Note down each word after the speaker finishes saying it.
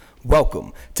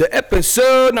Welcome to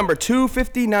episode number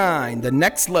 259, The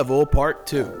Next Level Part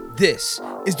 2. This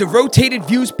is the Rotated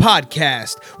Views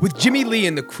podcast with Jimmy Lee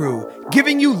and the crew,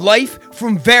 giving you life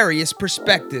from various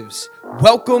perspectives.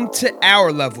 Welcome to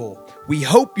our level. We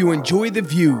hope you enjoy the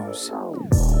views.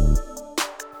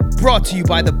 Brought to you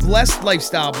by the Blessed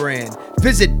Lifestyle brand.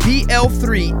 Visit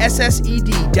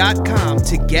BL3SSED.com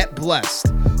to get blessed.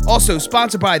 Also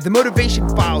sponsored by The Motivation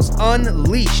Files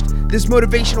Unleashed. This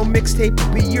motivational mixtape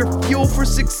will be your fuel for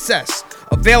success.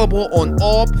 Available on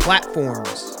all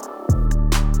platforms.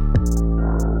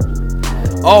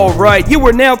 All right, you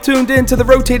are now tuned in to the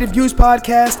Rotated Views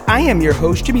podcast. I am your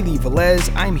host, Jimmy Lee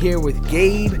Velez. I'm here with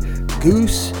Gabe,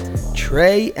 Goose,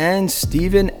 Trey, and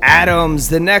Steven Adams.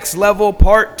 The Next Level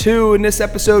Part 2. In this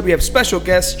episode, we have special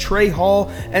guests Trey Hall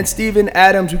and Steven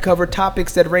Adams. We cover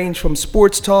topics that range from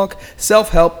sports talk,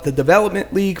 self-help, the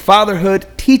Development League, fatherhood,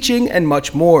 teaching, and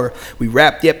much more. We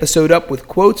wrap the episode up with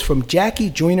quotes from Jackie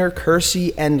Joyner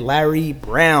Kersee and Larry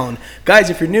Brown. Guys,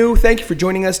 if you're new, thank you for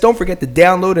joining us. Don't forget to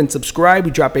download and subscribe.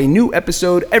 We drop a new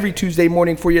episode every Tuesday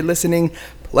morning for your listening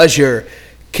pleasure.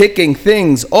 Kicking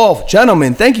things off,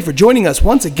 gentlemen, thank you for joining us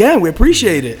once again. We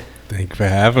appreciate it. Thank you for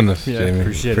having us, Jamie.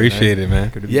 Appreciate it,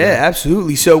 man. Yeah,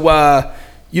 absolutely. So,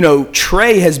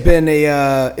 Trey has been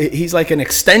he's like an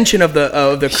extension of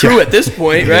the crew at this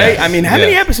point, right? I mean, how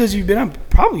many episodes have you been on?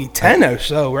 Probably 10 or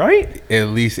so, right? At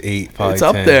least 8, probably It's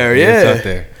up 10. there, yeah. It's up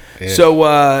there. Yeah.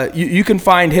 So you can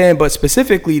find him, but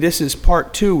specifically this is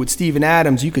part 2 with Steven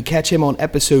Adams. You could catch him on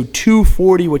episode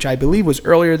 240, which I believe was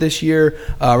earlier this year,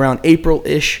 around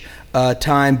April-ish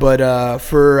time. But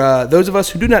for those of us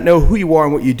who do not know who you are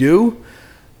and what you do,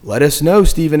 let us know,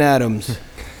 Steven Adams.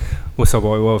 What's up,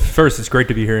 boy? Well, first, it's great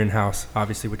to be here in-house,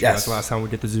 obviously, with you Yes. guys last time we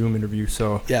did the Zoom interview.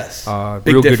 So Yes.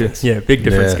 big Big difference. difference. Big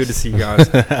difference. Yes. Good to see you guys.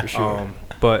 For sure.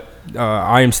 But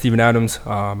I am Steven Adams,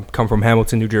 come from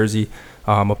Hamilton, New Jersey.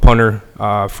 I'm a punter,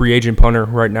 free agent punter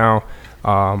right now.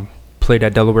 Played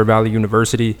at Delaware Valley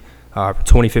University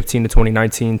 2015 to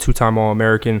 2019, two-time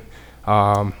All-American.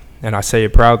 And I say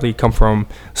it proudly, come from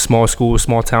small school,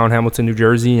 small town, Hamilton, New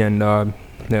Jersey, and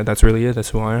that's really it. That's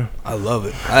who I am. I love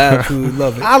it. I absolutely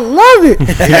love it. I love it.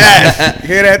 Yes.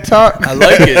 Hear that talk? I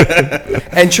like it.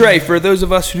 And Trey, for those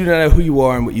of us who do not know who you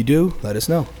are and what you do, let us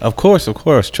know. Of course.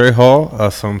 Trey Hall,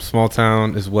 from small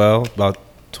town as well, about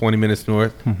 20 minutes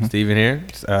north. Steven here,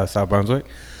 South Brunswick.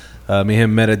 Me and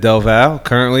him met at Del Val.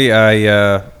 Currently,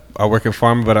 I work in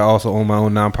farming, but I also own my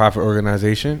own nonprofit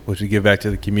organization, which we give back to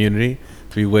the community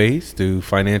 3 ways: through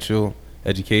financial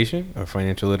education or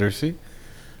financial literacy,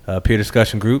 peer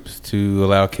discussion groups to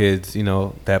allow kids,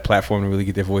 that platform to really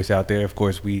get their voice out there. Of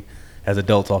course, we as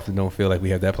adults often don't feel like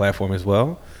we have that platform as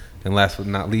well. And last but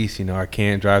not least, our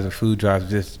canned drives and food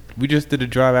drives. We just did a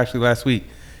drive actually last week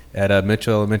at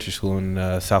Mitchell Elementary School in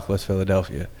Southwest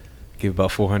Philadelphia. Give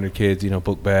about 400 kids,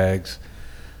 book bags,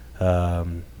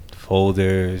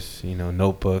 folders,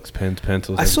 notebooks, pens,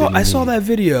 pencils. I saw that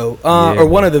video, or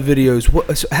one of the videos.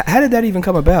 How did that even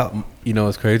come about?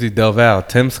 It's crazy. Del Val,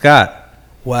 Tim Scott.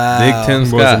 Wow. Big Tim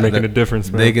Scott. Wasn't making a difference,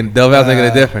 man. Del Val's making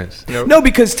a difference. No,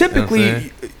 because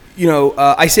typically,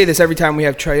 I say this every time we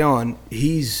have Trey on.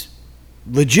 He's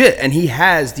legit, and he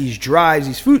has these drives,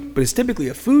 these food, but it's typically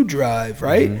a food drive,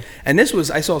 right? Mm-hmm. And this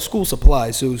was, I saw school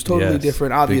supplies, so it was totally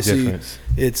different. Obviously,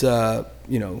 it's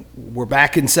we're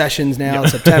back in sessions now,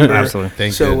 September. Absolutely.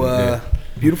 So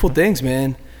beautiful things,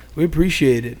 man. We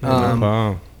appreciate it.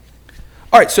 Wow.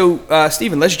 All right, so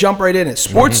Steven, let's jump right in. It's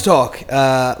sports talk.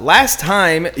 Last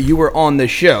time you were on the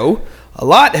show, a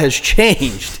lot has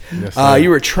changed. Yes,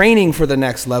 you were training for the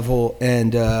next level,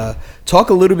 and talk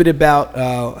a little bit about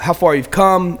how far you've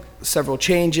come, several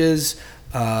changes,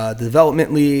 the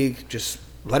Development League. Just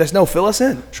let us know, fill us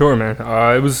in. Sure, man.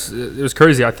 It was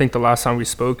crazy. I think the last time we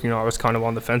spoke, I was kind of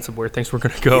on the fence of where things were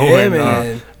going to go,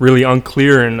 and really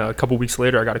unclear. And a couple weeks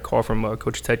later, I got a call from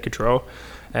Coach Ted Cottrell,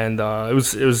 and it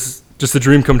was just a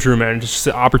dream come true, man. Just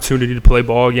an opportunity to play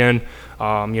ball again,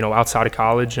 outside of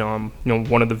college.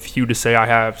 One of the few to say I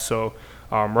have. So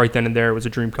right then and there, it was a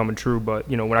dream coming true. But,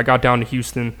 when I got down to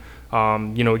Houston,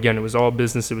 again, it was all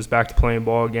business. It was back to playing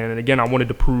ball again. And, again, I wanted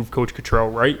to prove Coach Cottrell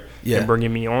right and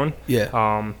bringing me on. Yeah.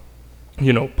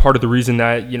 Part of the reason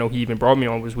that, he even brought me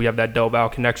on was we have that Del Val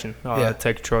connection.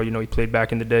 Ted Cottrell, he played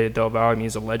back in the day at Del Val. I mean,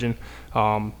 he's a legend.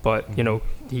 But,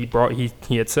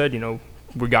 he had said,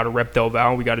 we got to rep Del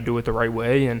Val. We got to do it the right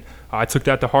way. And I took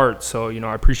that to heart. So,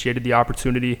 I appreciated the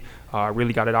opportunity.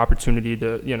 Really got an opportunity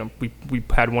to, we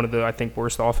had one of the, I think,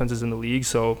 worst offenses in the league.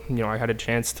 So, I had a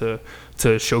chance to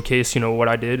showcase, what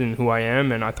I did and who I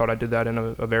am. And I thought I did that in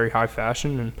a very high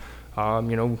fashion.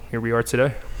 And, here we are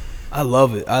today. I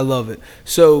love it.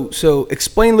 So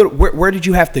explain a little. Where did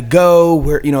you have to go?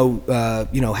 Where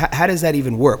how does that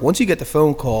even work? Once you get the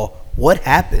phone call, what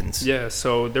happens? Yeah,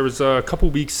 so there was a couple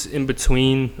weeks in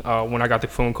between when I got the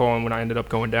phone call and when I ended up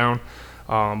going down.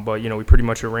 But we pretty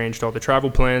much arranged all the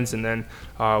travel plans, and then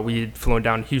we had flown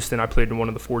down to Houston. I played in one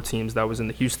of the 4 teams that was in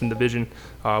the Houston division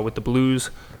with the Blues,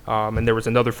 and there was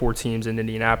another 4 teams in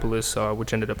Indianapolis,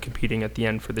 which ended up competing at the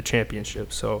end for the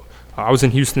championship. So I was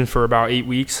in Houston for about 8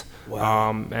 weeks. Wow.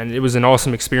 And it was an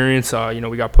awesome experience.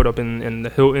 We got put up in the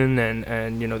Hilton,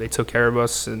 and they took care of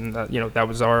us, and that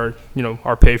was our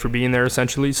pay for being there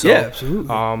essentially. So yeah,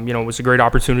 absolutely. It was a great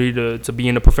opportunity to be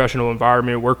in a professional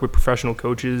environment, work with professional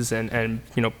coaches, and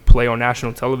play on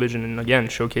national television, and again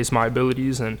showcase my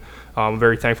abilities. And I'm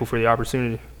very thankful for the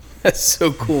opportunity. That's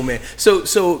so cool, man. So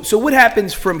what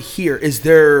happens from here? Is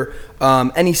there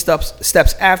any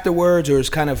steps afterwards, or is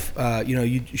kind of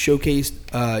you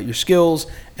showcased your skills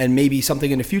and maybe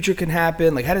something in the future can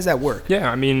happen? Like, how does that work?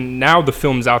 Yeah, I mean, now the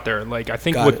film's out there. Like, I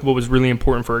think what was really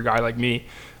important for a guy like me,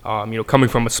 coming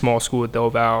from a small school at Del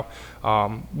Val,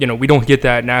 we don't get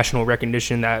that national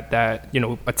recognition, that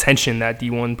attention that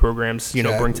D1 programs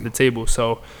bring to the table.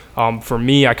 So for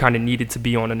me, I kind of needed to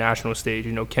be on a national stage.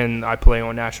 Can I play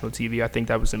on national TV? I think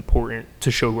that was important to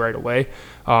show right away.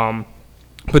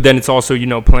 But then it's also,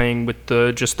 playing with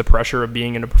the pressure of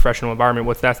being in a professional environment.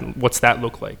 What's that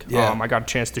look like? Yeah. I got a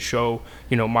chance to show,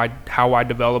 how I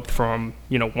developed from,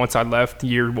 once I left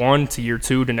year 1 to year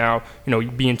 2 to now,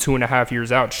 being 2.5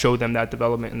 years out, show them that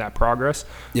development and that progress.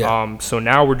 Yeah. So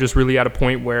now we're just really at a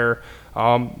point where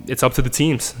it's up to the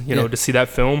teams, to see that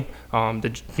film.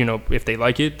 If they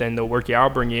like it, then they'll work you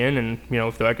out, bring you in, and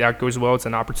if that goes well, it's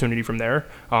an opportunity from there.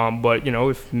 But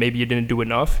if maybe you didn't do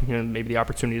enough, maybe the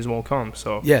opportunities won't come.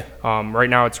 So yeah, right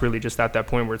now it's really just at that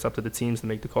point where it's up to the teams to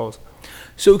make the calls.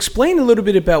 So explain a little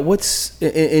bit about what's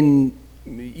in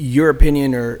your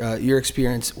opinion or your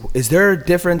experience. Is there a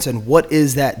difference, and what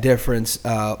is that difference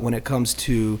when it comes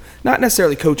to not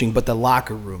necessarily coaching, but the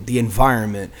locker room, the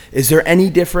environment? Is there any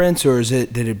difference, or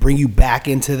did it bring you back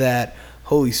into that?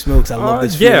 Holy smokes, I love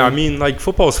this feeling. Yeah, I mean, like,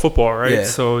 football is football, right? Yeah.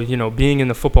 So, being in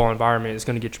the football environment is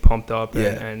going to get you pumped up,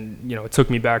 Yeah. and it took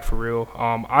me back for real.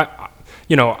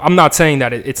 I'm not saying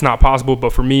that it's not possible,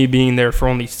 but for me, being there for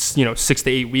only 6 to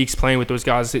 8 weeks playing with those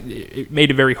guys, it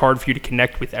made it very hard for you to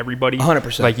connect with everybody.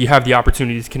 100%. Like, you have the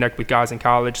opportunity to connect with guys in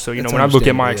college. So That's when I look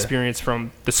at my understandable, experience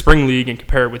from the spring league and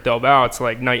compare it with Del Val, it's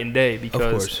like night and day,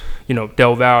 because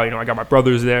Del Val, I got my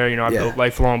brothers there. I built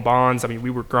lifelong bonds. I mean, we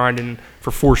were grinding for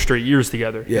 4 straight years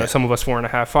together. Yeah. Some of us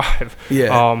 4.5, 5.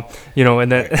 Yeah.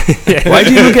 And then Why'd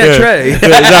you look at Trey?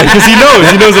 Because he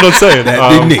knows what I'm saying.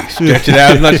 That big knee, stretch it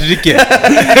out as much as you can.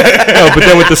 No, but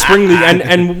then with the spring league,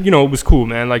 and it was cool,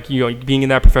 man. Like, being in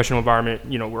that professional environment,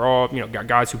 we're all, got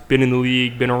guys who've been in the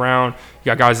league, been around. You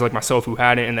got guys like myself who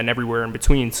hadn't, and then everywhere in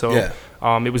between. So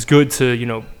it was good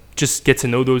to, just get to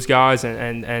know those guys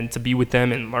and to be with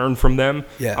them and learn from them.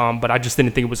 Yeah. But I just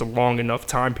didn't think it was a long enough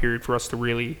time period for us to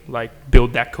really, like,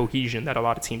 build that cohesion that a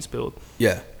lot of teams build.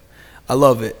 Yeah. I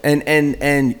love it.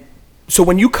 And so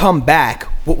when you come back,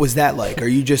 what was that like? Are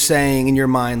you just saying in your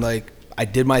mind, like, I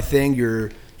did my thing,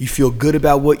 you feel good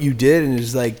about what you did, and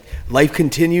it's like life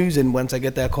continues, and once I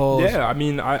get that call? Yeah, I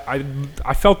mean,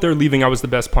 I felt there leaving I was the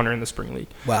best punter in the spring league.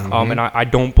 Wow. And I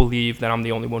don't believe that I'm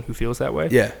the only one who feels that way.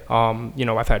 Yeah.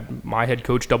 I've had my head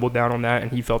coach double down on that,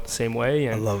 and he felt the same way.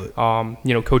 And, I love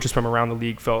it. Coaches from around the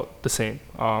league felt the same.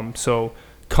 So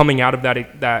coming out of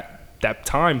that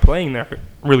time playing there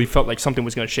really felt like something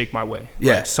was going to shake my way.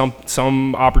 Yeah. Like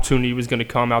some opportunity was going to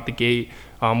come out the gate,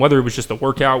 whether it was just a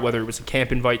workout, whether it was a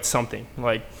camp invite, something.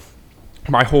 Like,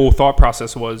 my whole thought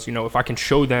process was, if I can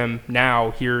show them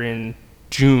now here in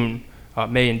June,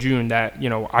 May and June, that,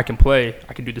 I can play,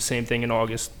 I can do the same thing in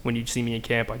August. When you see me in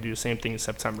camp, I do the same thing in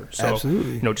September. So,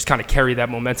 absolutely. Just kind of carry that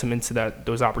momentum into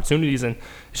those opportunities. And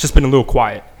it's just been a little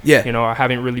quiet. Yeah. I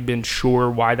haven't really been sure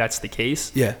why that's the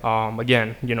case. Yeah.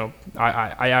 Again,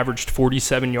 I averaged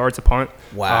 47 yards a punt.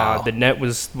 Wow. The net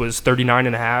was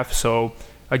 39.5. So,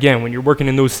 again, when you're working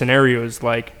in those scenarios,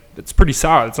 like, it's pretty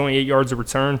solid. It's only 8 yards of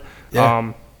return.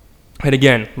 Yeah. And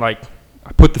again, like,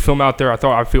 I put the film out there. I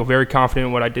thought I feel very confident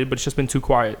in what I did, but it's just been too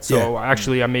quiet. So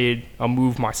I made a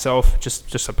move myself,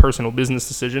 just a personal business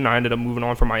decision. I ended up moving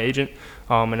on from my agent,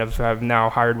 and have now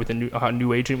hired with a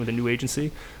new agent with a new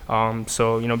agency.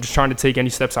 So I'm just trying to take any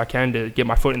steps I can to get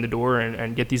my foot in the door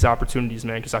and get these opportunities,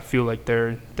 man, because I feel like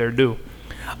they're due.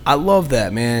 I love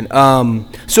that, man.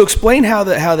 So explain how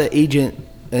the agent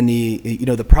and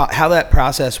how that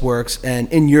process works,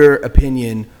 and in your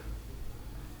opinion,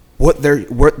 what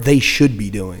they should be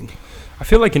doing. I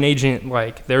feel like an agent,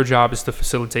 like their job is to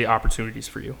facilitate opportunities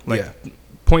for you. Like,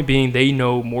 point being, they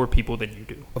know more people than you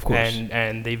do. Of course.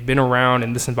 And they've been around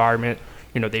in this environment.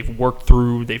 They've worked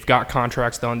through, they've got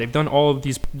contracts done. They've done all of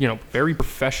these, very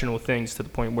professional things to the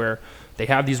point where they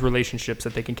have these relationships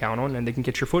that they can count on and they can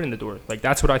get your foot in the door. Like,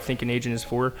 that's what I think an agent is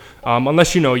for.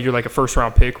 Unless, you're like a first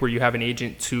round pick where you have an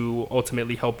agent to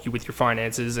ultimately help you with your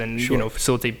finances and,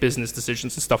 facilitate business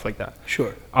decisions and stuff like that.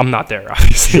 Sure. I'm not there,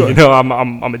 obviously. Sure. I'm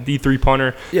a D3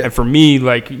 punter. Yeah. And for me,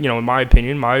 like, in my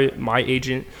opinion, my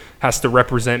agent has to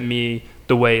represent me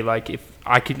the way, like, if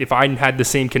I had the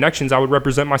same connections, I would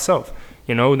represent myself.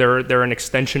 They're an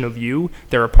extension of you.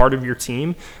 They're a part of your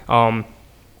team.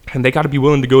 And they got to be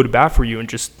willing to go to bat for you and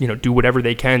just, do whatever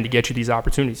they can to get you these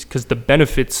opportunities, because the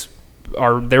benefits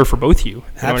are there for both of you.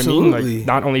 Absolutely. What I mean? Like,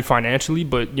 not only financially,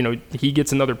 but, he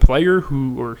gets another player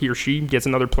or he or she gets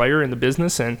another player in the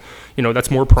business, and,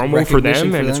 that's more promo for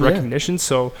them, and it's recognition.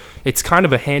 So it's kind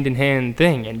of a hand-in-hand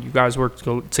thing, and you guys work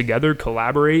together,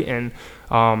 collaborate, and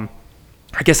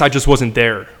I guess I just wasn't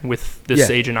there with this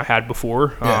agent I had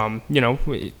before.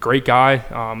 Great guy.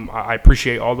 I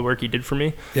appreciate all the work he did for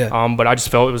me. Yeah. But I just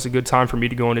felt it was a good time for me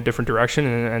to go in a different direction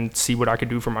and see what I could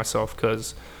do for myself.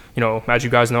 Because, as you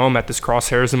guys know, I'm at this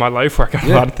crosshairs in my life where I got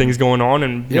a lot of things going on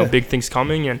and, big things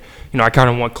coming. And, I kind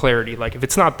of want clarity. Like, if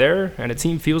it's not there and a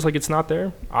team feels like it's not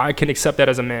there, I can accept that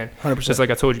as a man. 100%. Just like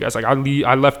I told you guys, like,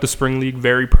 I left the spring league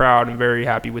very proud and very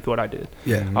happy with what I did.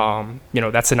 Yeah.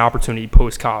 That's an opportunity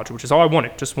post-college, which is all I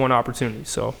wanted, just one opportunity.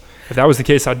 So if that was the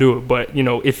case, I'd do it. But,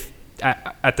 if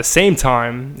at the same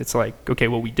time, it's like, okay,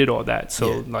 well, we did all that.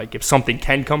 So, like, if something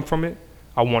can come from it,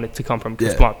 I want it to come from,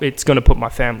 because it's going to put my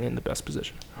family in the best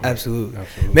position. Absolutely.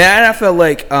 Man, and I felt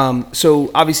like,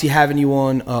 so obviously having you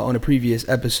on a previous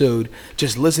episode,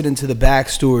 just listening to the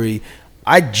backstory,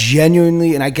 I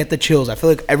genuinely, and I get the chills, I feel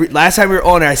like last time we were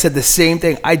on it, I said the same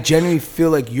thing. I genuinely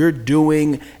feel like you're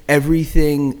doing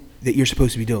everything that you're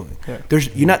supposed to be doing. Yeah.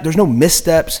 There's no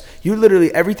missteps. You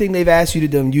literally, everything they've asked you to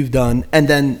do, you've done, and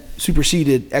then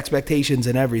superseded expectations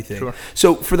and everything. Sure.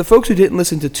 So for the folks who didn't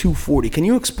listen to 240, can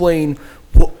you explain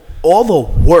all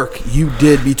the work you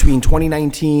did between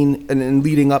 2019 and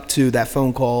leading up to that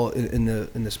phone call in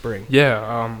the spring?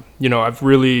 Yeah, I've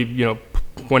really,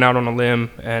 went out on a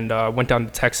limb and went down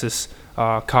to Texas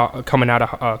coming out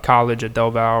of college at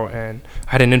Del Valle, and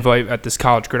I had an invite at this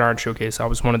college gridiron showcase. I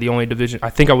was one of the only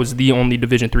I was the only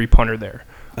Division III punter there.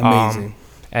 Amazing.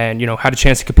 And, had a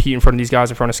chance to compete in front of these guys,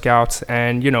 in front of scouts.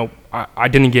 And, I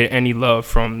didn't get any love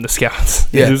from the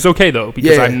scouts. Yeah. It was okay, though,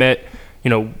 because I met,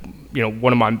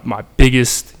 one of my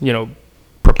biggest,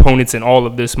 proponents in all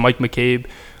of this, Mike McCabe,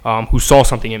 who saw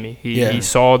something in me. He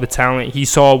saw the talent. He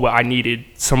saw what I needed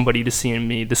somebody to see in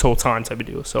me this whole time type of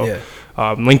deal. So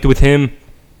linked with him,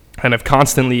 and I've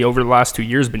constantly, over the last 2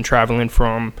 years, been traveling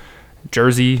from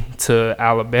Jersey to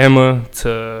Alabama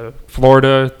to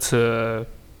Florida to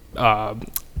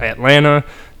Atlanta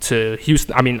to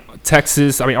Houston,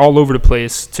 Texas, all over the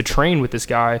place to train with this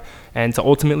guy and to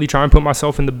ultimately try and put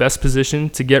myself in the best position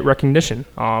to get recognition.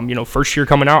 First year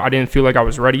coming out, I didn't feel like I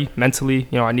was ready mentally.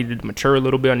 I needed to mature a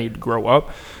little bit. I needed to grow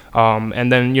up.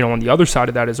 And then, on the other side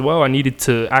of that as well, I needed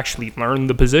to actually learn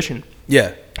the position.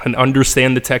 Yeah. And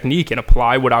understand the technique and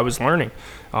apply what I was learning.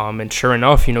 And sure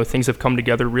enough, things have come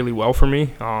together really well for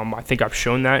me. I think I've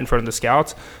shown that in front of the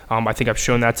scouts. I think I've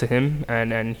shown that to him,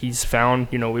 and he's found,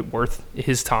 it worth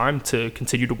his time to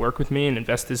continue to work with me and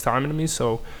invest his time into me.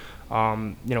 So,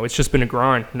 it's just been a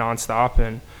grind nonstop.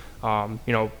 And,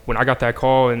 when I got that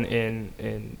call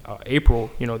in April,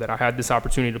 that I had this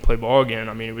opportunity to play ball again,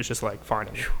 it was just like,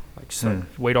 finally.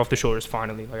 Weight off the shoulders,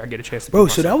 finally. Like, I get a chance to. Bro,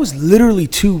 so that was literally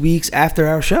 2 weeks after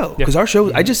our show. Because our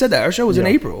show, I just said that, our show was in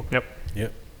April. Yep.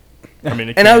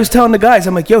 And I was telling the guys,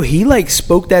 I'm like, yo, he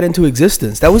spoke that into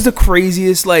existence. That was the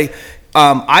craziest.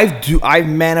 I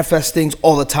manifest things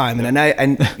all the time, and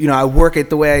I work it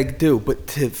the way I do. But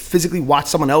to physically watch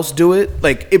someone else do it,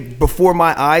 before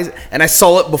my eyes, and I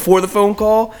saw it before the phone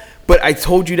call. But I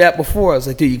told you that before. I was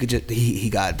like, dude, you could just he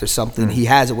got it. There's something he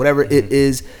has it, whatever it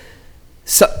is.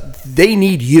 So they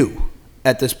need you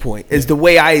at this point. Is the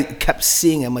way I kept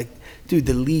seeing. I'm like, dude,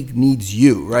 the league needs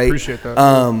you, right? I appreciate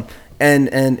that.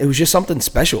 And it was just something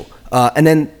special. And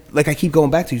then, I keep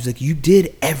going back to, he's like, you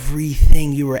did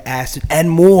everything you were asked and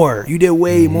more. You did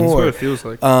way more. That's what it feels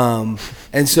like.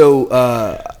 And so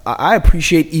I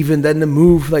appreciate even then the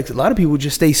move. A lot of people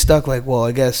just stay stuck. Well,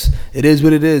 I guess it is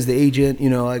what it is. The agent,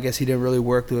 I guess he didn't really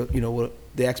work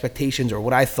the expectations or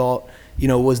what I thought, you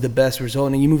know, was the best result,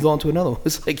 and then you moved on to another one.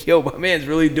 It's like, yo, my man's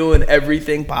really doing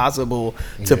everything possible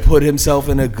to put himself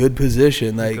in a good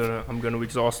position. Like, I'm gonna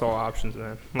exhaust all options,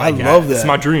 man. Like, I love that. It's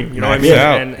my dream, you know what I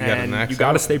mean? And you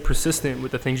gotta stay persistent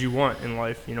with the things you want in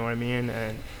life, you know what I mean?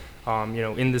 And you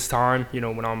know, in this time, you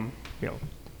know, when I'm, you know,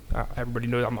 everybody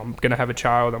knows I'm gonna have a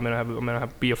child. I'm gonna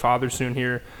be a father soon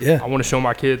here. Yeah. I want to show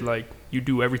my kid, like, you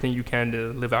do everything you can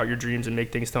to live out your dreams and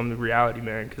make things come to reality,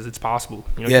 man, because it's possible.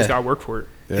 You know, you just gotta work for it.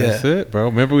 That's it, bro.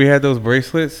 Remember we had those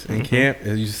bracelets in camp?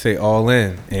 It used to say all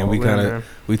in, and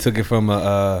we took it from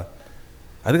I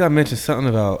think I mentioned something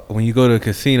about when you go to a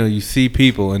casino, you see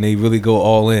people and they really go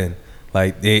all in.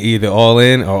 Like, they're either all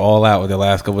in or all out with their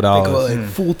last couple dollars. Like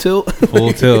full tilt.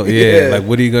 Full tilt, yeah. Like,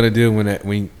 what are you gonna do when are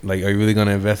you really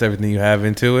gonna invest everything you have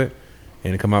into it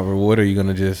and come out rewarded? Or are you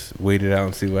gonna just wait it out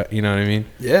and see what, you know what I mean?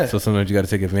 Yeah. So sometimes you got to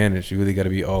take advantage. You really got to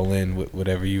be all in with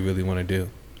whatever you really want to do.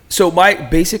 So my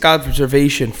basic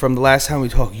observation from the last time we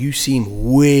talked, you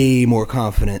seem way more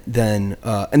confident than,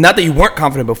 and not that you weren't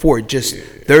confident before. Just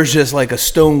there's just like a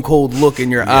stone cold look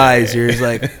in your eyes. You're just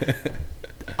like,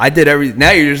 I did everything.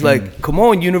 Now you're just like, come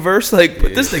on, universe, like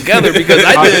put this together because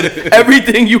I did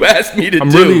everything you asked me to do.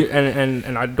 Really,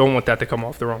 and I don't want that to come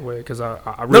off the wrong way because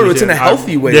I really it's in a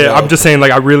healthy way. Yeah, though. I'm just saying,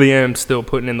 like, I really am still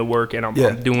putting in the work, and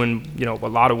I'm doing, you know, a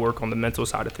lot of work on the mental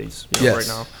side of things, you know, right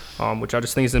now, which I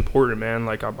just think is important, man.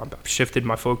 Like, I've shifted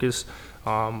my focus.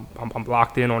 I'm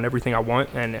locked in on everything I want,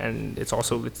 and it's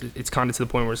also it's kind of to the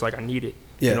point where it's like I need it.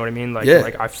 You know what I mean?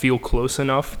 Like I feel close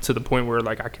enough to the point where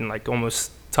like I can like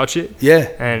almost touch it.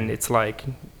 And it's like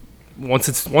once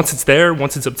it's there,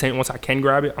 once it's obtained, once I can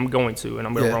grab it, I'm going to, and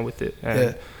I'm gonna run with it.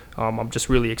 And I'm just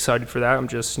really excited for that. I'm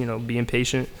just, you know, being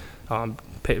patient,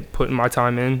 putting my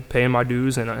time in, paying my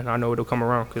dues, and I know it'll come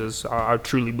around because I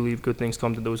truly believe good things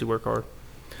come to those who work hard.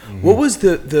 Mm-hmm. What was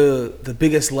the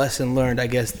biggest lesson learned, I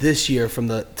guess, this year from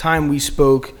the time we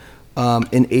spoke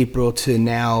in April to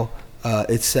now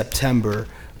it's September?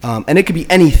 And it could be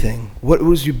anything. What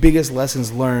was your biggest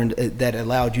lessons learned that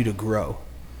allowed you to grow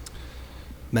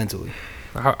mentally?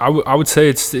 I would say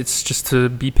it's just to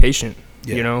be patient.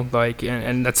 You know, like,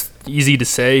 and that's easy to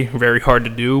say, very hard to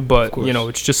do, but, you know,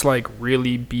 it's just like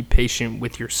really be patient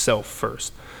with yourself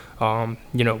first. You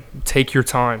know, take your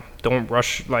time. Don't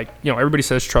rush. Like, you know, everybody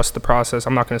says trust the process.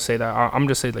 I'm not going to say that. I'm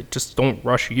just saying, like, just don't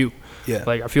rush you.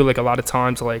 Like, I feel like a lot of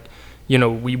times, like, you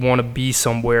know, we want to be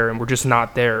somewhere and we're just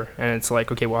not there. And it's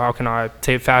like, okay, well, how can I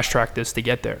fast track this to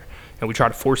get there? And we try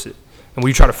to force it. And when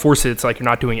you try to force it, it's like you're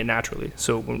not doing it naturally.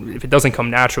 So if it doesn't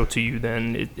come natural to you,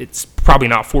 then it's probably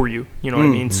not for you. You know what I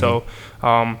mean? So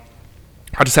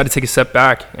I just had to take a step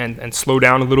back and slow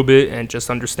down a little bit and just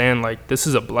understand, like, this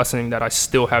is a blessing that I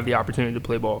still have the opportunity to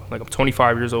play ball. Like, I'm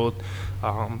 25 years old. You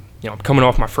know, I'm coming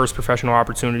off my first professional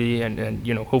opportunity and,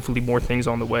 you know, hopefully more things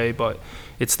on the way. But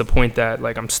it's the point that,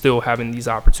 like, I'm still having these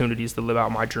opportunities to live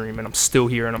out my dream, and I'm still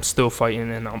here and I'm still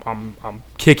fighting and I'm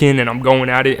kicking and I'm going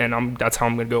at it, and that's how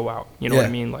I'm going to go out. You know what I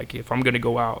mean? Like, if I'm going to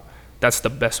go out, that's the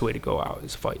best way to go out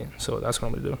is fighting. So that's what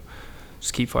I'm going to do.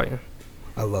 Just keep fighting.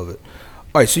 I love it.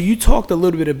 All right, so you talked a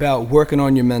little bit about working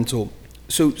on your mental.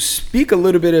 So speak a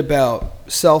little bit about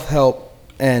self-help,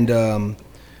 and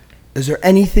is there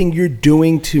anything you're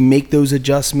doing to make those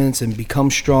adjustments and become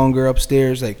stronger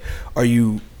upstairs? Like, are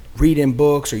you reading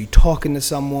books? Are you talking to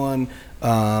someone?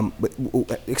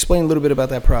 Explain a little bit about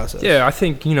that process. Yeah, I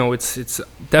think, you know, it's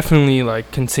definitely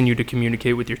like continue to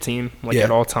communicate with your team, like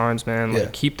at all times, man.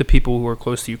 Like keep the people who are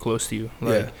close to you.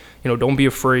 Like, you know, don't be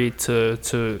afraid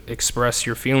to express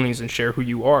your feelings and share who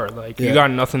you are. Like, you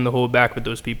got nothing to hold back with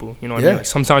those people. You know what I mean? Like,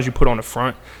 sometimes you put on a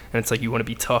front and it's like you want to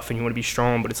be tough and you want to be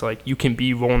strong, but it's like you can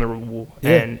be vulnerable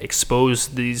and expose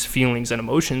these feelings and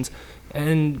emotions,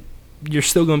 and you're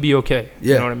still gonna be okay.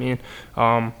 You know what I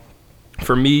mean?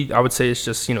 For me, I would say it's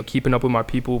just, you know, keeping up with my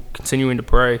people, continuing to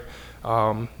pray,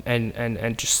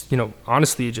 and just, you know,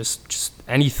 honestly, just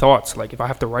any thoughts. Like, if I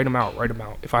have to write them out.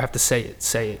 If I have to say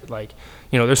it. Like,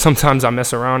 you know, there's sometimes I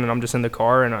mess around and I'm just in the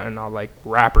car and I'll like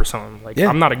rap or something. Like,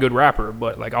 I'm not a good rapper,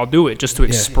 but like I'll do it just to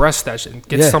express that shit and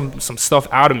get some stuff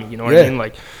out of me. You know what I mean?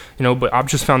 Like, you know, but I've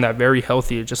just found that very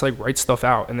healthy. Just like write stuff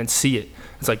out and then see it.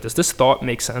 It's like, does this thought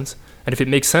make sense? And if it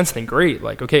makes sense, then great.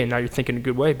 Like, okay, now you're thinking a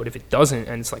good way. But if it doesn't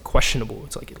and it's like questionable,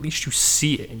 it's like at least you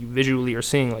see it and you visually are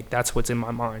seeing like that's what's in my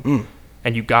mind,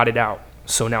 and you got it out.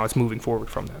 So now it's moving forward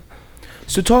from that.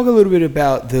 So talk a little bit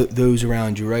about those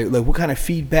around you, right? Like, what kind of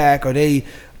feedback are they?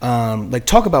 Like,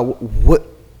 talk about what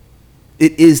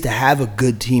it is to have a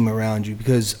good team around you,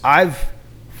 because I've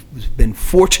been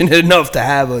fortunate enough to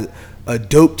have a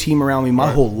dope team around me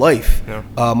my whole life.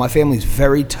 My family's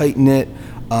very tight knit.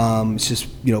 It's just,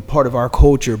 you know, part of our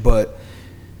culture, but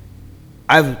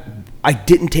I've I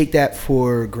didn't take that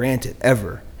for granted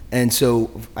ever. And so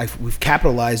we've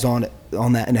capitalized on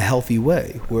that in a healthy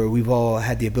way, where we've all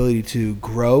had the ability to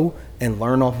grow and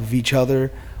learn off of each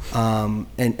other,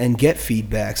 and get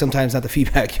feedback. Sometimes not the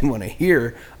feedback you want to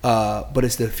hear, but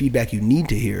it's the feedback you need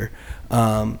to hear.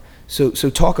 So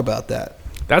talk about that.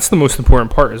 That's the most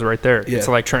important part, is right there. Yeah. It's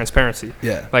like transparency.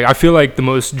 Yeah. Like, I feel like the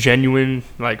most genuine,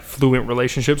 like, fluent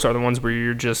relationships are the ones where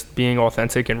you're just being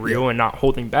authentic and real and not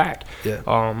holding back.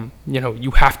 Yeah.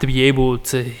 You have to be able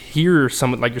to hear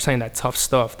some, like you're saying, that tough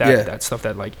stuff, that stuff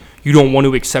that, like, you don't want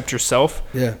to accept yourself.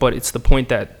 Yeah. But it's the point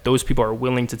that those people are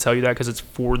willing to tell you that because it's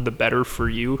for the better for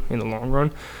you in the long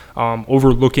run.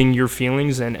 Overlooking your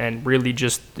feelings and really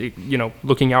just,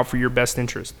 looking out for your best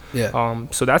interest. Yeah.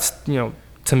 So that's,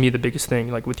 to me, the biggest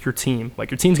thing, like, with your team.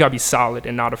 Like, your team's got to be solid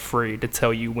and not afraid to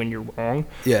tell you when you're wrong,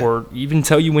 or even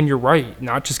tell you when you're right.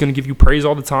 Not just going to give you praise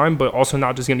all the time, but also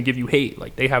not just going to give you hate.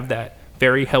 Like, they have that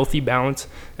very healthy balance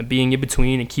and being in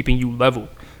between and keeping you level,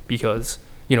 because,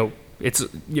 it's,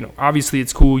 obviously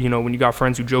it's cool, when you got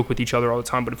friends who joke with each other all the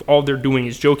time, but if all they're doing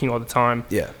is joking all the time,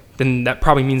 then that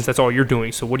probably means that's all you're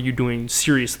doing. So what are you doing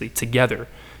seriously together?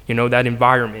 That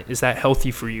environment, is that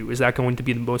healthy for you? Is that going to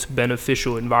be the most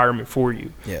beneficial environment for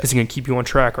you? Is it going to keep you on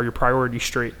track? Are your priorities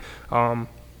straight?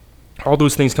 All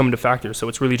those things come into factor. So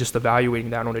it's really just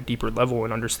evaluating that on a deeper level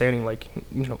and understanding, like,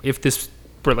 if this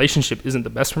relationship isn't the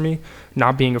best for me,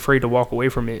 not being afraid to walk away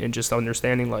from it, and just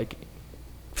understanding, like,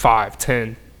 5,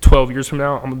 10, 12 years from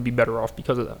now, I'm going to be better off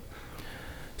because of that.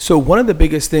 So one of the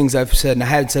biggest things I've said, and I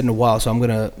hadn't said in a while, so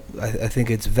I think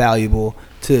it's valuable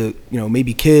to,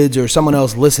 maybe kids or someone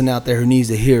else listen out there who needs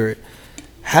to hear it.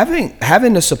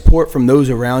 Having the support from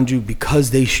those around you because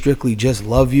they strictly just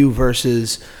love you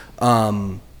versus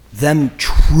them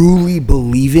truly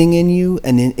believing in you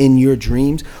and in your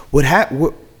dreams.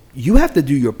 You have to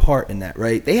do your part in that,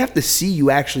 right? They have to see you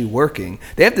actually working.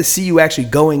 They have to see you actually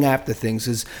going after things.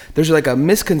 Because there's like a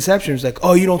misconception. It's like,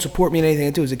 oh, you don't support me in anything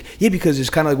I do. It's like, yeah, because it's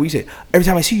kind of like what you say. Every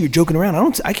time I see you, you're joking around.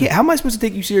 I can't. How am I supposed to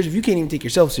take you serious if you can't even take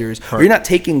yourself serious? Right. Or you're not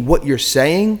taking what you're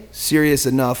saying serious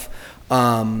enough.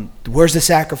 Where's the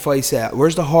sacrifice at?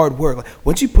 Where's the hard work? Like,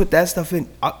 once you put that stuff in,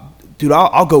 dude,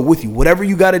 I'll go with you. Whatever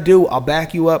you got to do, I'll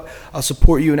back you up. I'll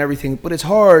support you and everything. But it's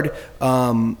hard.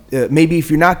 Maybe if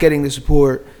you're not getting the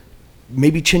support,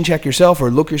 maybe chin check yourself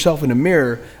or look yourself in the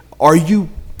mirror. Are you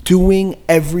doing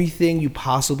everything you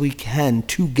possibly can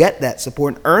to get that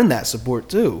support and earn that support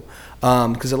too?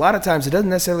 Because a lot of times it doesn't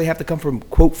necessarily have to come from,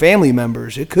 quote, family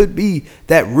members. It could be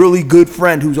that really good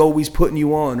friend who's always putting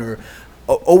you on or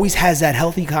always has that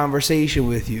healthy conversation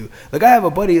with you. Like, I have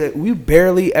a buddy that we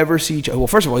barely ever see each other. Well,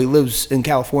 first of all, he lives in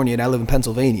California and I live in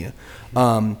Pennsylvania.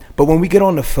 But when we get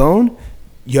on the phone,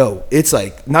 it's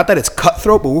like, not that it's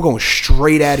cutthroat, but we're going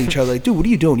straight at each other. Like, dude, what are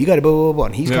you doing? You got to blah, blah, blah.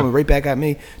 And he's coming right back at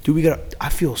me. Dude, I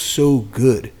feel so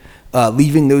good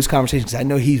leaving those conversations. I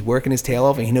know he's working his tail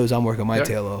off and he knows I'm working my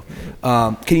tail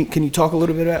off. Can you talk a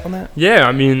little bit on that? Yeah,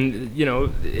 I mean,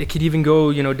 it could even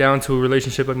go, down to a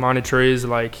relationship like mine and Trey's.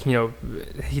 Like,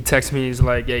 he texts me, he's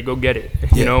like, hey, go get it,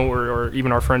 or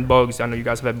even our friend Bugs. I know you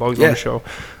guys have had Bugs on the show.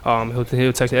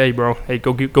 He'll text me, hey, bro, hey,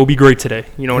 go be great today.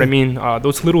 You know what I mean?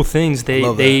 Those little things,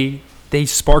 they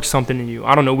spark something in you.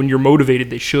 I don't know, when you're motivated,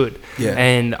 they should. Yeah.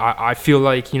 And I feel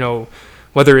like,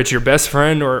 whether it's your best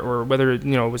friend or whether it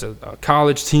was a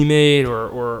college teammate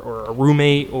or a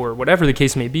roommate or whatever the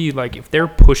case may be, like, if they're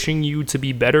pushing you to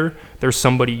be better, there's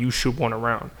somebody you should want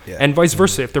around. Yeah. And vice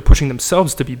versa, if they're pushing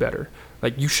themselves to be better,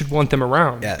 like, you should want them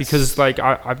around. Yes. Because, like,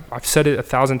 I've said it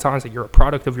 1,000 times, that you're a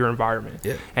product of your environment.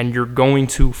 Yeah. And you're going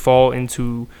to fall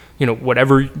into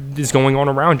whatever is going on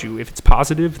around you. If it's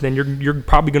positive, then you're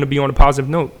probably going to be on a positive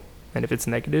note. And if it's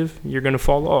negative, you're going to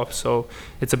fall off. So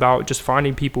it's about just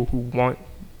finding people who want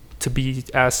to be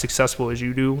as successful as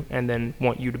you do and then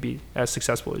want you to be as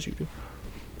successful as you do.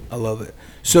 I love it.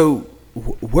 So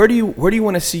where do you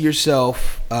want to see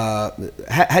yourself? How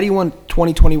do you want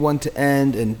 2021 to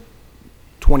end and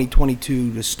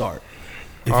 2022 to start?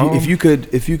 If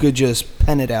you could just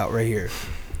pen it out right here.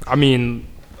 I mean,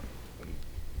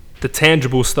 the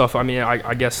tangible stuff, I mean,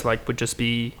 I guess, like, would just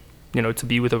be, to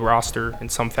be with a roster in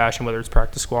some fashion, whether it's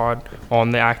practice squad,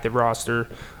 on the active roster,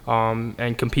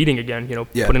 and competing again,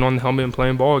 putting on the helmet and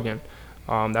playing ball again.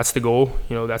 That's the goal.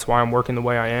 That's why I'm working the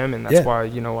way I am, and that's why,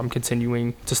 I'm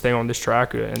continuing to stay on this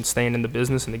track and staying in the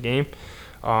business and the game.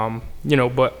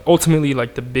 But ultimately,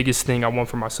 like, the biggest thing I want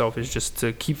for myself is just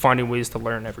to keep finding ways to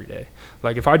learn every day.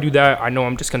 Like, if I do that, I know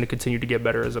I'm just going to continue to get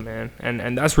better as a man.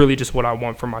 And that's really just what I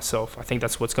want for myself. I think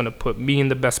that's what's going to put me in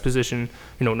the best position,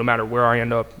 no matter where I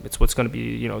end up. It's what's going to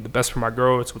be, the best for my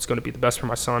girl. It's what's going to be the best for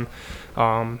my son.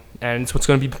 And it's what's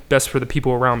going to be best for the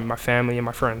people around me, my family and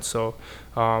my friends. So,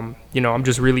 I'm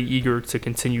just really eager to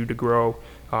continue to grow.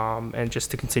 And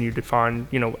just to continue to find,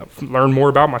 learn more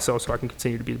about myself so I can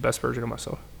continue to be the best version of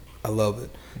myself. I love it.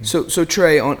 Mm-hmm. So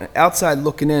Trey, on outside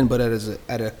looking in, but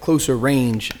at a closer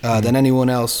range than anyone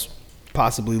else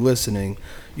possibly listening,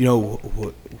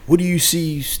 what do you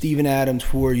see Steven Adams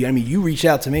for? I mean, you reached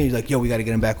out to me. He's like, yo, we got to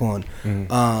get him back on.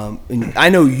 Mm-hmm. And I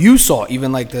know you saw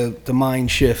even like the mind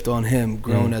shift on him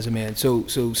growing as a man. So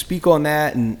speak on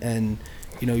that and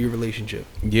your relationship.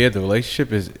 Yeah, the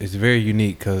relationship is very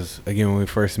unique because, again, when we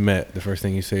first met, the first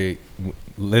thing you say,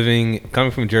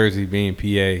 coming from Jersey, being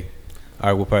PA, all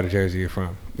right, what part of Jersey you're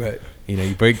from? Right.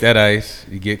 You break that ice,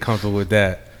 you get comfortable with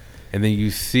that, and then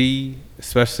you see,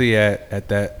 especially at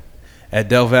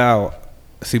Del Val,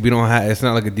 see, we don't have, it's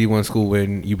not like a D1 school where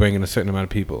you bring in a certain amount of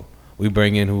people. We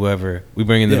bring in whoever. We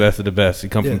bring in the best of the best. You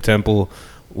come from Temple,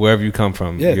 wherever you come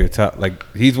from, you're top. Like,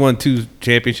 he's won 2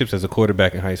 championships as a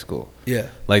quarterback in high school. Yeah.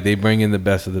 Like, they bring in the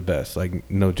best of the best. Like,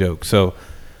 no joke. So,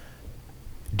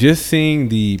 just seeing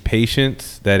the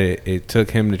patience that it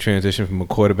took him to transition from a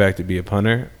quarterback to be a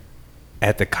punter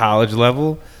at the college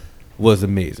level was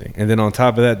amazing. And then on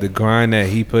top of that, the grind that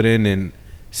he put in, and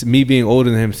me being older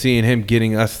than him, seeing him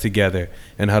getting us together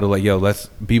and how to, like, yo, let's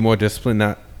be more disciplined,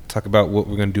 not talk about what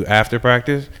we're going to do after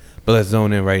practice, but let's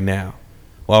zone in right now.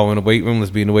 While we're in the weight room,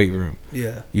 let's be in the weight room.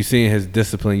 Yeah. You seeing his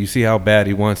discipline. You see how bad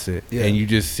he wants it. Yeah. And you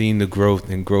just seen the growth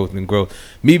and growth and growth.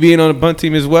 Me being on the bunt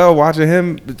team as well, watching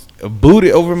him boot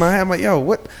it over my head. I'm like, yo,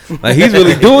 what? Like, he's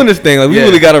really doing this thing. Like, we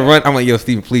really got to run. I'm like, yo,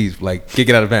 Steven, please, like, kick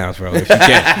it out of bounds, bro. If you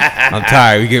can. I'm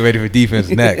tired. We get ready for defense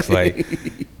next. Like,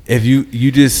 if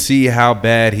you just see how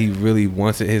bad he really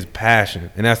wants it, his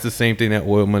passion. And that's the same thing that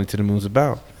Oil Money to the Moon's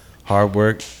about. Hard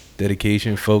work,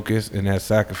 dedication, focus, and that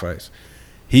sacrifice.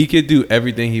 He could do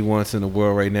everything he wants in the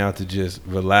world right now to just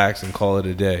relax and call it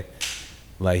a day.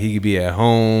 Like, he could be at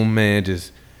home, man,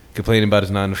 just complaining about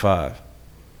his 9 to 5.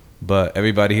 But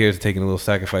everybody here is taking a little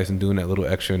sacrifice and doing that little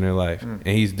extra in their life. And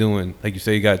he's doing, like you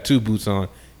say, he got 2 boots on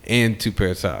and 2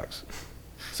 pair of socks.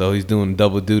 So he's doing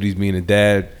double duties, being a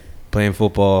dad, playing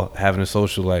football, having a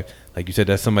social life. Like you said,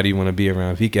 that's somebody you want to be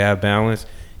around. If he can have balance,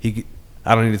 I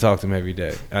don't need to talk to him every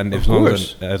day. And as long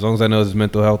as I know his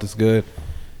mental health is good,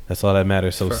 that's all that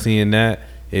matters. So seeing that,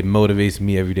 it motivates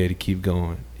me every day to keep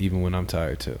going, even when I'm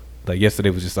tired too. Like, yesterday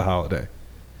was just a holiday.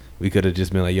 We could have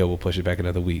just been like, yo, we'll push it back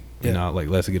another week. Yeah. Like,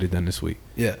 let's get it done this week.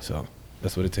 Yeah. So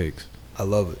that's what it takes. I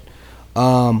love it.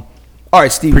 All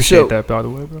right, Steve. Appreciate that, by the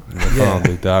way, bro.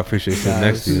 Big dog. I appreciate sitting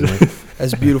next to you, man.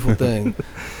 That's a beautiful thing.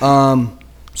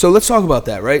 So let's talk about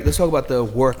that, right? Let's talk about the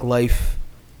work-life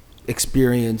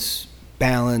experience,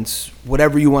 balance,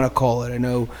 whatever you want to call it. I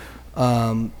know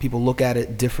people look at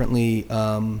it differently.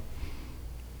 How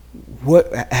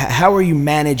are you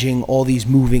managing all these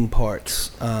moving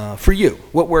parts for you?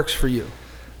 What works for you?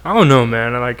 I don't know,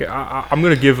 man. Like, I'm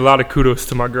gonna give a lot of kudos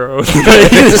to my girl.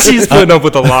 She's putting up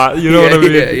with a lot. You know what I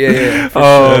mean? Yeah.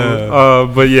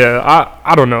 But yeah,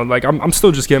 I don't know. Like, I'm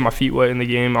still just getting my feet wet in the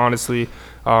game, honestly.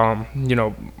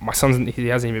 My son's, he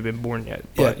hasn't even been born yet,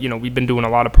 but we've been doing a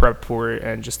lot of prep for it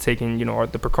and just taking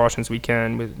the precautions we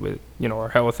can with our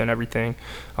health and everything,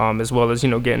 as well as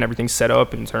getting everything set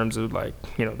up in terms of, like,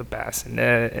 the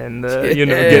bassinet and getting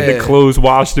the clothes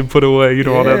washed and put away,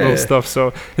 all that little stuff.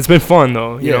 So it's been fun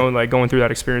though, like going through that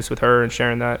experience with her and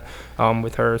sharing that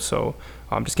with her. So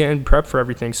I'm just getting prepped for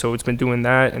everything. So it's been doing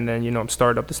that, and then I'm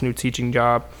starting up this new teaching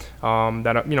job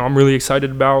that I'm really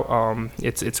excited about.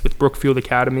 It's with Brookfield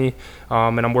Academy,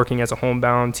 and I'm working as a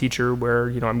homebound teacher where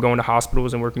I'm going to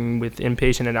hospitals and working with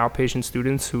inpatient and outpatient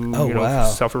students who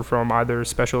suffer from either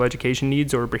special education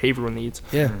needs or behavioral needs.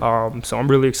 So I'm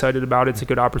really excited about it. It's a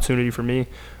good opportunity for me,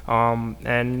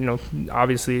 and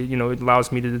obviously it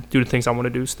allows me to do the things I want to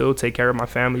do, still take care of my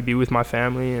family, be with my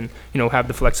family, and have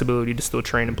the flexibility to still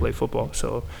train and play football.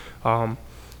 So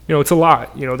it's a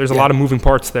lot. There's a lot of moving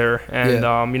parts there, and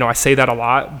I say that a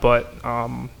lot, but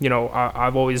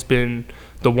I've always been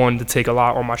the one to take a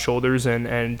lot on my shoulders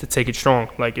and to take it strong.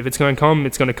 Like, if it's going to come,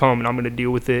 it's going to come, and I'm going to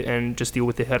deal with it and just deal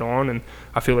with it head on, and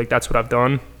I feel like that's what I've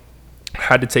done.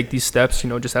 had to take these steps,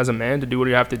 just as a man to do what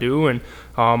you have to do. And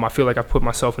I feel like I've put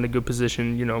myself in a good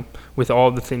position, with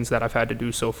all the things that I've had to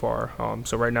do so far.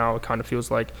 So right now it kind of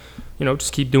feels like,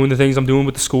 just keep doing the things I'm doing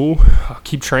with the school,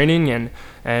 keep training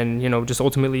and just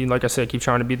ultimately, like I said, keep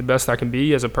trying to be the best I can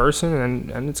be as a person,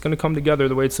 and it's going to come together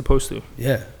the way it's supposed to.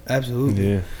 Yeah,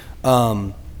 absolutely.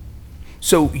 Yeah.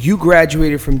 So you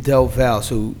graduated from Del Val.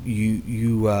 So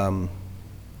you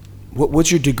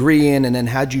what's your degree in, and then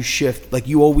how'd you shift? Like,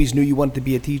 you always knew you wanted to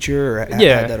be a teacher? Or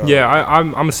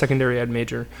I'm a secondary ed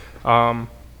major.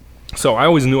 So I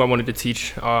always knew I wanted to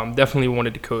teach. Definitely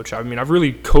wanted to coach. I mean, I've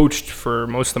really coached for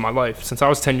most of my life. Since I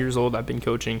was 10 years old, I've been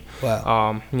coaching.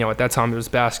 Wow. At that time it was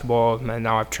basketball, and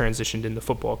now I've transitioned into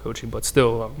football coaching. But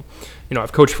still,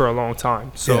 I've coached for a long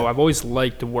time. So I've always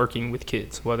liked working with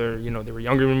kids, whether they were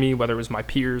younger than me, whether it was my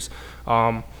peers.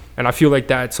 And I feel like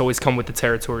that's always come with the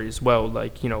territory as well.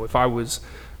 Like, if I was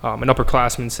an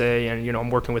upperclassman, say, and, I'm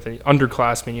working with an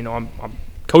underclassman, I'm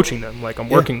coaching them, like I'm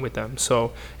working with them.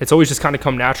 So it's always just kind of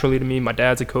come naturally to me. My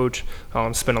dad's a coach.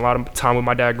 Spent a lot of time with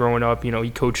my dad growing up. He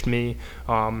coached me,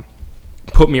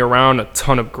 put me around a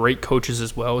ton of great coaches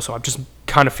as well. So I just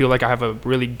kind of feel like I have a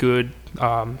really good,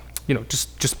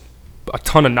 just a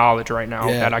ton of knowledge right now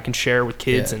that I can share with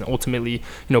kids, and ultimately,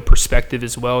 perspective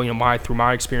as well, through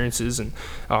my experiences, and,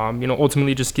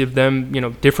 ultimately just give them,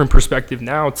 different perspective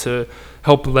now to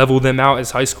help level them out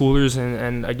as high schoolers,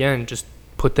 and again, just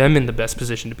put them in the best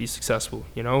position to be successful.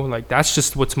 Like, that's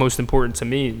just what's most important to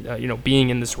me,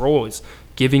 being in this role, is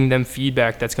giving them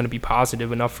feedback that's going to be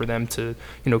positive enough for them to,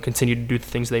 continue to do the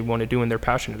things they want to do and they're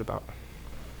passionate about.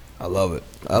 I love it.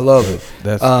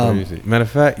 That's crazy. Matter of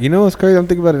fact, what's crazy? I'm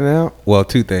thinking about it now. Well,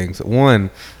 two things.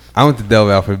 One, I went to Del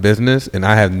Val for business, and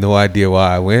I have no idea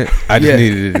why I went. I just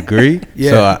needed a degree,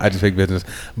 so I just picked business.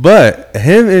 But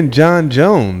him and John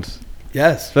Jones,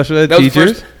 special ed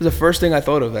teachers. That was the first thing I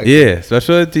thought of, actually. Yeah,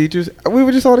 special ed teachers. We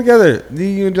were just all together,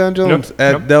 you and John Jones,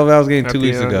 at Del Val's game 2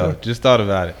 weeks ago. Just thought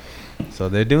about it. So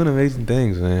they're doing amazing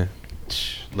things, man.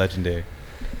 Legendary.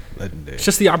 It's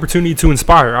just the opportunity to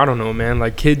inspire. I don't know, man.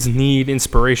 Like, kids need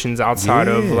inspirations outside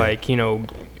of, like,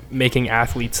 making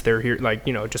athletes. They're here, like,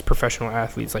 just professional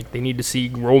athletes. Like, they need to see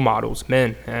role models,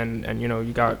 men. And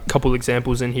you got a couple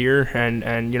examples in here, and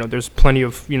there's plenty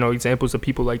of, examples of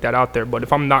people like that out there. But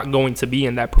if I'm not going to be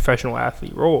in that professional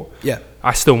athlete role,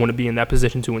 I still want to be in that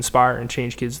position to inspire and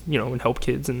change kids, and help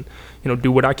kids, and,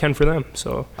 do what I can for them.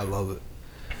 So I love it.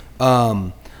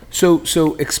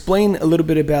 So explain a little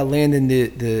bit about landing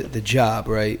the job,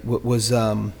 right? What was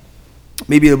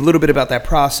maybe a little bit about that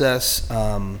process,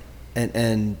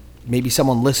 and maybe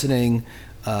someone listening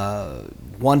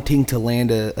wanting to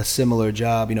land a similar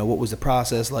job. What was the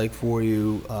process like for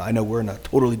you? I know we're in a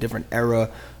totally different era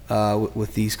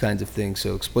with these kinds of things,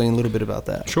 so explain a little bit about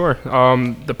that. Sure.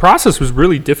 The process was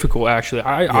really difficult, actually.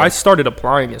 I started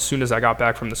applying as soon as I got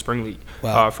back from the spring league.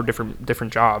 Wow. For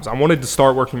different jobs. I wanted to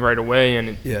start working right away,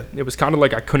 and it was kind of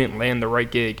like I couldn't land the right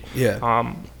gig.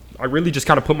 I really just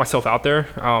kind of put myself out there.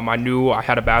 I knew I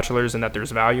had a bachelor's and that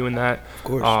there's value in that. Of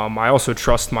course. I also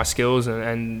trust my skills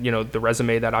and the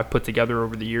resume that I've put together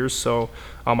over the years. So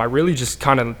I really just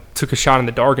kind of took a shot in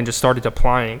the dark and just started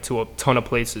applying to a ton of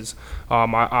places.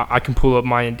 I can pull up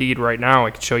my Indeed right now.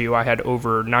 I can show you I had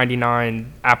over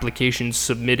 99 applications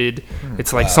submitted.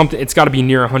 It's like something. It's got to be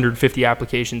near 150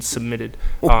 applications submitted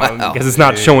because it's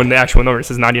not showing the actual number. It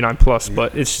says 99 plus,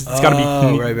 but it's got to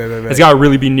be. Right. It's got to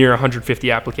really be near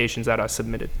 150 applications that I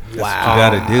submitted.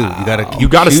 Wow. You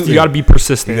gotta be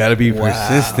persistent. You gotta be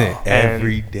persistent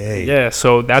every day. Yeah,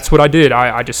 so that's what I did.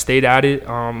 I just stayed at it,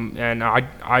 and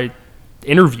I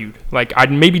interviewed. Like, I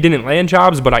maybe didn't land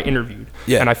jobs, but I interviewed.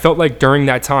 And I felt like during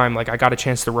that time, like, I got a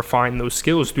chance to refine those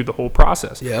skills through the whole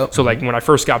process. So like when I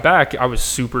first got back, I was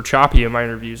super choppy in my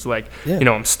interviews. Like,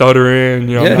 I'm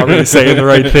stuttering, I'm not really saying the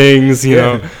right things,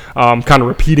 kind of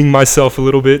repeating myself a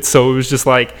little bit. So it was just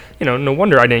like, no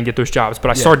wonder I didn't get those jobs,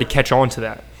 but I started to catch on to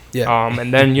that.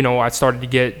 And then, I started to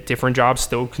get different jobs,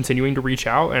 still continuing to reach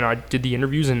out, and I did the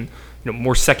interviews, and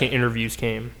more second interviews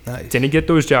came. Nice. Didn't get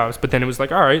those jobs, but then it was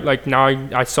like, all right, like now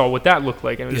I saw what that looked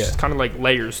like, and it was just kind of like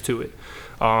layers to it.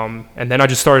 And then I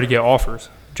just started to get offers,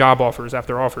 job offers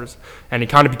after offers, and it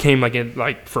kind of became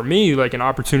for me, like an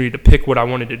opportunity to pick what I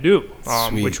wanted to do,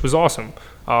 which was awesome.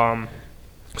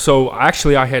 So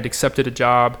actually, I had accepted a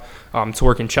job to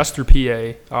work in Chester,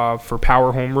 PA, for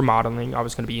Power Home Remodeling. I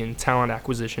was going to be in talent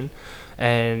acquisition.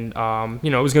 And,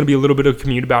 it was going to be a little bit of a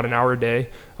commute, about an hour a day.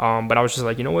 But I was just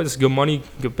like, what, it's good money,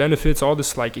 good benefits, all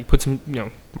this, like, it puts,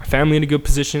 my family in a good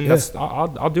position.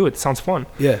 I'll do it. It sounds fun.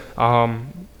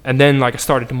 And then like I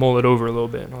started to mull it over a little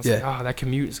bit, and I was like, that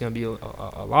commute is gonna be a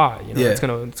lot. You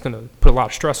know, it's gonna put a lot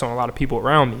of stress on a lot of people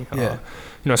around me.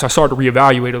 You know, so I started to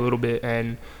reevaluate a little bit,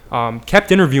 and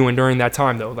kept interviewing during that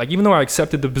time though. Like even though I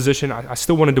accepted the position, I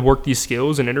still wanted to work these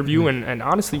skills and interview. And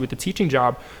honestly, with the teaching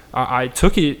job, I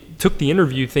took the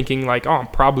interview thinking like, I'm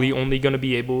probably only gonna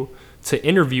be able to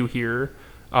interview here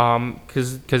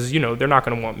because you know they're not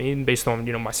gonna want me based on,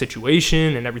 you know, my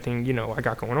situation and everything, you know, I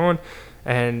got going on.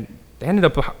 And they ended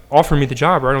up offering me the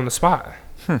job right on the spot.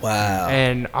 Wow.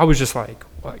 And I was just like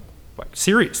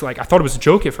serious. Like I thought it was a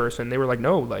joke at first, and they were like,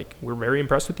 no, like we're very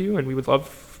impressed with you and we would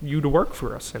love you to work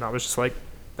for us. And I was just like,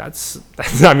 that's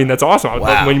I mean, that's awesome.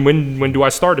 Wow. When do I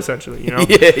start, essentially, you know?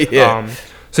 Yeah.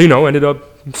 So, you know, ended up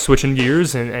switching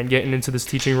gears and getting into this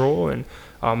teaching role, and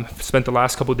spent the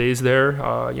last couple of days there,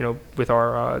 you know, with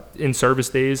our in-service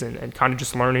days and kind of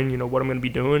just learning, you know, what I'm going to be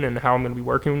doing and how I'm going to be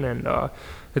working. And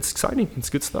it's exciting. It's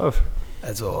good stuff.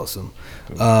 That's awesome.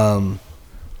 All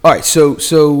right.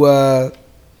 So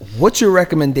what's your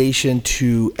recommendation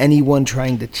to anyone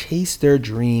trying to chase their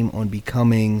dream on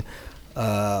becoming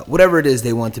whatever it is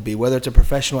they want to be, whether it's a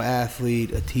professional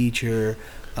athlete, a teacher,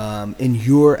 in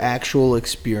your actual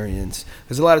experience?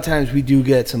 Because a lot of times we do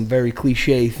get some very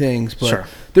cliche things, but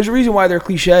there's a reason why they're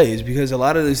cliches, because a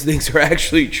lot of those things are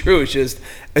actually true. It's just,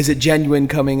 is it genuine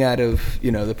coming out of,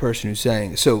 you know, the person who's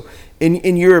saying it? So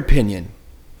in your opinion,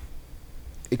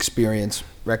 experience,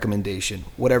 recommendation,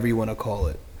 whatever you want to call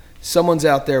it, someone's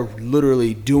out there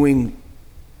literally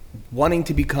wanting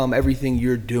to become everything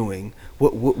you're doing,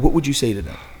 what would you say to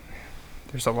them?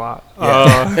 There's a lot.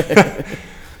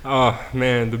 Oh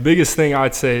man, the biggest thing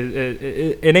I'd say,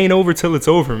 it ain't over till it's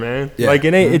over, man. Like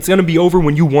it ain't. It's gonna be over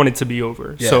when you want it to be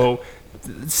over. So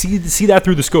see that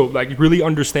through the scope. Like really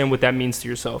understand what that means to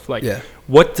yourself. Like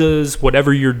what does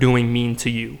whatever you're doing mean to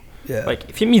you? Like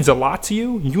if it means a lot to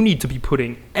you, you need to be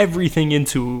putting everything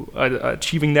into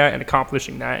achieving that and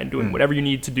accomplishing that and doing whatever you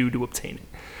need to do to obtain it.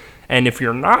 And if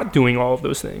you're not doing all of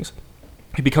those things,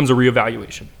 it becomes a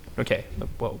reevaluation. Okay,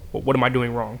 well, what am I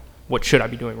doing wrong? What should I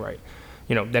be doing right?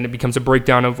 You know, then it becomes a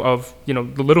breakdown of you know,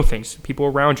 the little things, people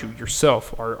around you,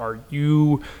 yourself. Are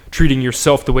you treating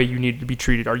yourself the way you need to be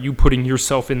treated? Are you putting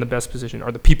yourself in the best position?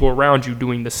 Are the people around you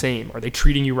doing the same? Are they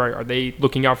treating you right? Are they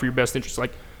looking out for your best interests?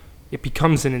 Like, it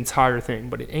becomes an entire thing,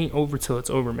 but it ain't over till it's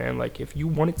over, man. Like, if you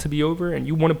want it to be over and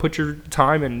you want to put your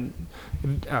time and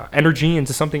energy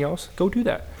into something else, go do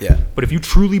that. But if you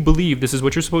truly believe this is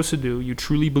what you're supposed to do, you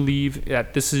truly believe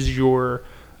that this is your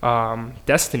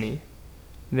destiny,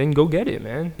 then go get it,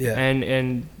 man.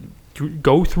 And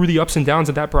go through the ups and downs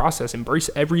of that process. Embrace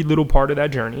every little part of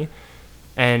that journey,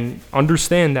 and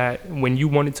understand that when you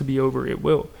want it to be over, it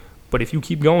will. But if you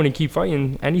keep going and keep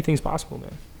fighting, anything's possible,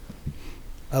 man.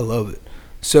 I love it.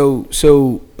 So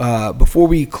before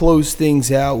we close things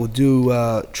out, we'll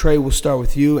do Trey. We'll start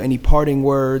with you. Any parting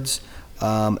words,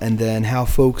 and then how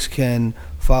folks can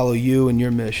follow you and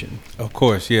your mission. Of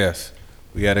course, yes.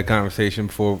 We had a conversation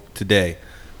before today.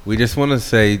 We just want to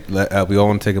say we all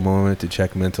want to take a moment to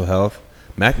check mental health.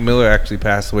 Mac Miller actually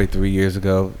passed away 3 years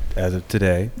ago as of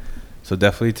today. So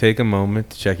definitely take a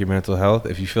moment to check your mental health.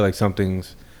 If you feel like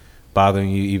something's bothering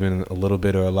you even a little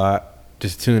bit or a lot,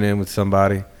 just tune in with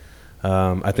somebody.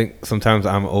 I think sometimes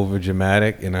I'm over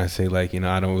dramatic and I say, like, you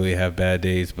know, I don't really have bad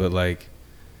days, but like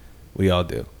we all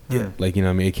do. Like, you know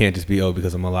what I mean? It can't just be,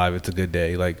 because I'm alive, it's a good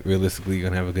day. Like, realistically, you're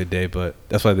going to have a good day, but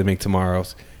that's why they make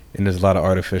tomorrows. And there's a lot of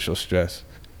artificial stress.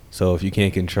 So if you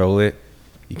can't control it,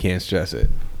 you can't stress it.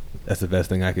 That's the best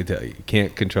thing I can tell you. You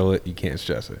can't control it, you can't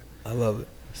stress it. I love it.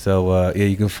 So,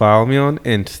 you can follow me on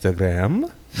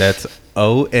Instagram. That's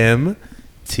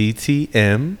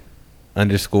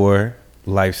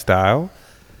OMTTM_lifestyle.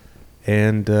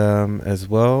 And as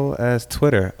well as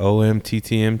Twitter,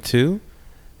 OMTTM2.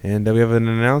 And we have an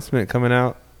announcement coming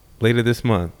out later this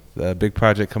month. A big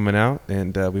project coming out,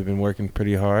 and we've been working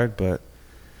pretty hard, but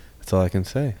that's all I can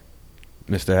say.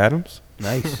 Mr. Adams?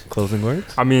 Nice. Closing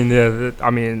words? I mean,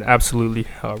 absolutely.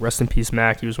 Rest in peace,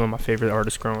 Mac. He was one of my favorite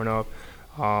artists growing up.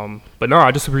 But no,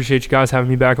 I just appreciate you guys having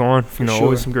me back on.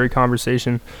 Always some great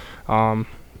conversation.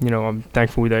 You know, I'm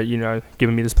thankful that, you know,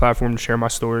 giving me this platform to share my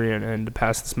story and to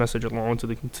pass this message along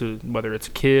to whether it's a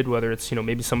kid, whether it's, you know,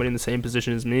 maybe somebody in the same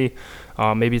position as me,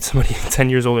 maybe it's somebody 10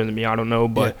 years older than me, I don't know,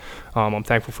 but I'm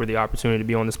thankful for the opportunity to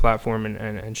be on this platform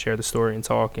and share the story and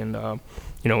talk. And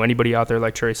you know, anybody out there,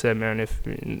 like Trey said, man,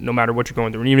 no matter what you're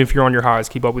going through, and even if you're on your highs,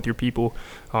 keep up with your people.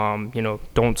 You know,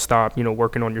 don't stop, you know,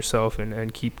 working on yourself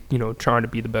and keep, you know, trying to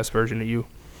be the best version of you.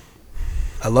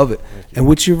 I love it. And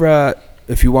what's your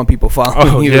if you want people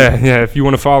following you? Yeah. If you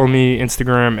want to follow me,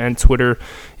 Instagram and Twitter,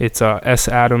 it's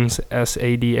Sadams,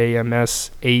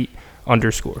 SADAMS 8.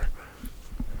 _.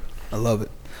 I love it.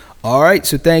 All right,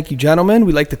 so thank you, gentlemen.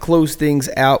 We like to close things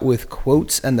out with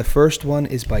quotes, and the first one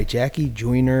is by Jackie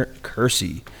Joyner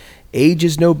Kersee. Age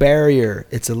is no barrier.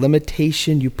 It's a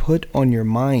limitation you put on your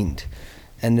mind.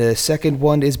 And the second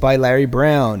one is by Larry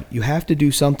Brown. You have to do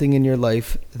something in your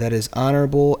life that is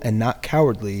honorable and not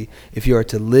cowardly if you are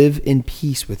to live in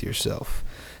peace with yourself.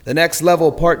 The Next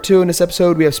Level, Part 2. In this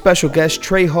episode, we have special guests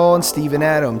Trey Hall and Steven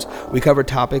Adams. We cover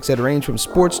topics that range from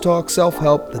sports talk,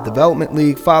 self-help, the Development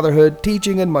League, fatherhood,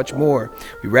 teaching, and much more.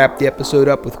 We wrap the episode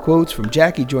up with quotes from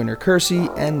Jackie Joyner Kersee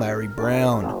and Larry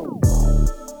Brown.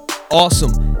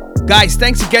 Awesome. Guys,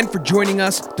 thanks again for joining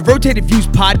us. The Rotated Views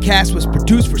podcast was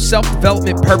produced for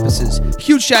self-development purposes.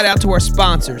 Huge shout out to our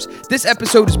sponsors. This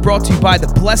episode is brought to you by the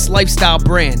Blessed Lifestyle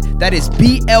brand. That is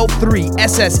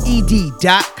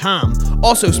BL3SSED.com.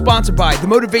 Also sponsored by The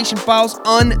Motivation Files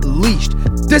Unleashed.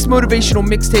 This motivational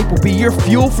mixtape will be your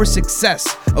fuel for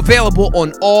success. Available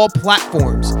on all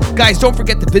platforms. Guys, don't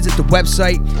forget to visit the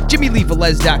website,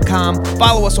 JimmyLeeVelez.com.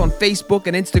 Follow us on Facebook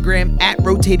and Instagram at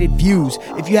Rotated Views.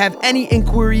 If you have any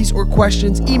inquiries or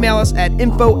questions, email us at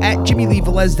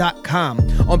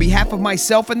info@JimmyLeeVelez.com. On behalf of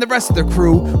myself and the rest of the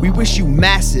crew, we wish you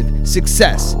massive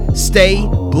success. Stay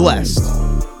blessed.